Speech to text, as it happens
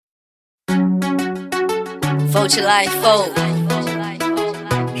Vote your life, vote.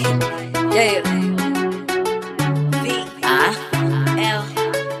 Yeah. V-I-L.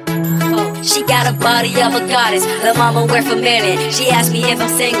 She got a body of a goddess, the mama wear for minute. She asked me if I'm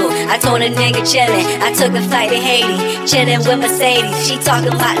single, I told a nigga chillin'. I took a flight to Haiti, chillin' with Mercedes. She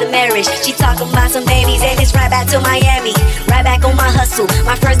talking about the marriage, she talking about some babies. And it's right back to Miami, right back on my hustle.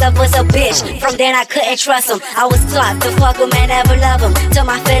 My first love was a bitch, from then I couldn't trust him. I was taught to fuck him and never love him, till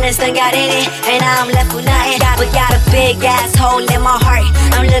my feelings done got in it, and now I'm left with nothing. But got a big ass hole in my heart.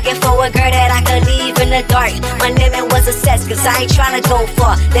 I'm looking for a girl that I could leave in the dark. My limit was a sex, cause I ain't tryna go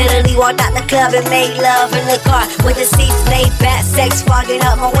far. Literally walked out the club and made love in the car, with the seats laid back, sex fogging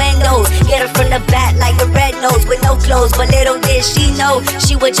up my windows. Get her from the back like a red nose, with no clothes, but little did she know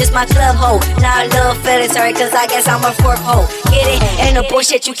she was just my club hoe. Now a little feelings hurt, cause I guess I'm a fourth hoe. Get it? And the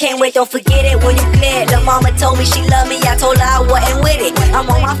bullshit you can't wait, don't forget it when you clear it. The mama told me she loved me, I told her I wasn't with it. I'm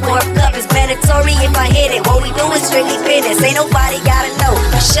on my fourth cup, it's mandatory if I hit it. What we do is strictly business, ain't nobody gotta know.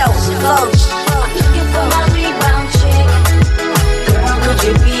 Show, vote. I'm looking for my rebound chick. Girl, could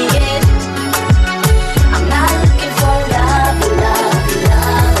you be it? I'm not looking for love.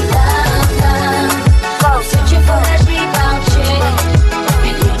 I'm searching for that rebound chick,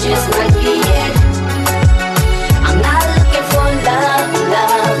 and you just might be it. I'm not looking for love.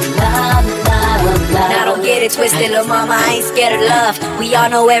 Now don't get it twisted, lil' mama, I ain't scared of love. We all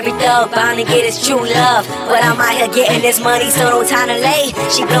know every thug bound to get his true love, but I'm out here getting this money, so no time to lay.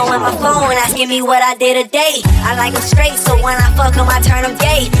 She blowing my phone, asking me what I did a day. I like them straight, so when I fuck them, I turn them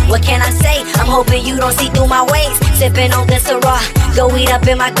gay. What can I say? I'm hoping you don't see through my ways. Sipping on this raw, go eat up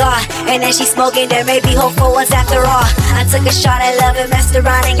in my car, and then she smoking, there may be hope for us after all. I took a shot at love and messed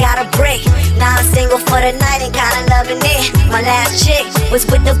around and got a break. Now I'm single for the night and kinda loving it. My last chick was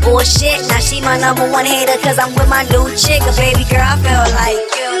with the bullshit, now she my number one hater, cause I'm with my new chick. A baby girl, I feel like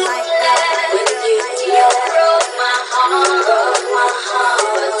you. You broke my heart,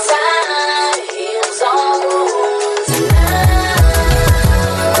 but time heals all wounds tonight.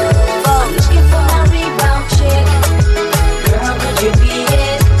 I'm looking for my rebound chick. Girl, could you be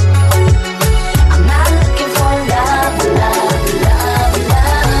it? I'm not looking for love.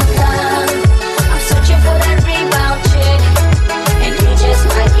 I'm searching for that rebound chick, and you just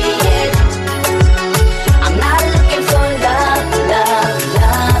might be it. I'm not looking for love.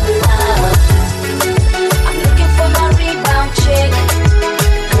 I'm looking for my rebound chick.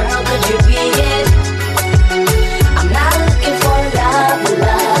 Girl, could you be it? I'm not looking for love.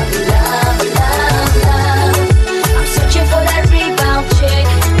 I'm searching for that rebound chick,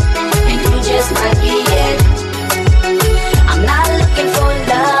 and you just might be it. I'm not looking for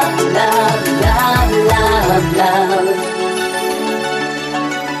love.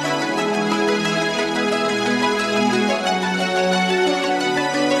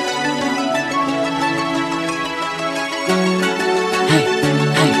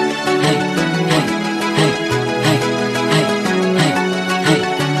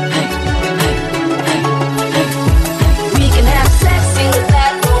 We can have sex in the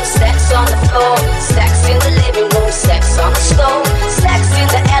bedroom, sex on the floor, sex in the living room, sex on the stove, sex in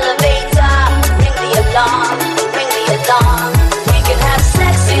the elevator. Ring the alarm, ring the alarm. We can have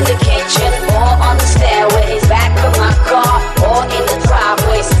sex in the kitchen or on the stairways, back of my car or in the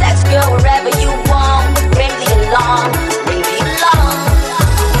driveway. Sex, girl, wherever you want. Ring the alarm, ring the alarm.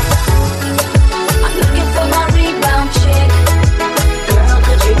 I'm looking for my rebound chick. Girl,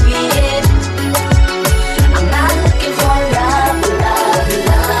 could you be it? I'm not looking for love.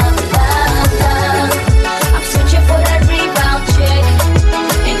 I'm searching for that rebound chick,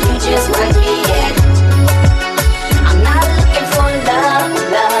 and you just might be it. I'm not looking for love.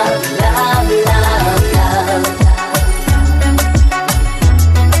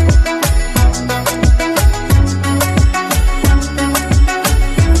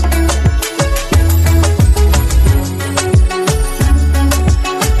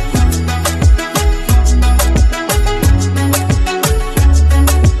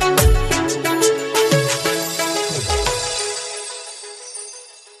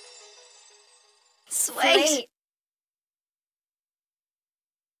 sweet.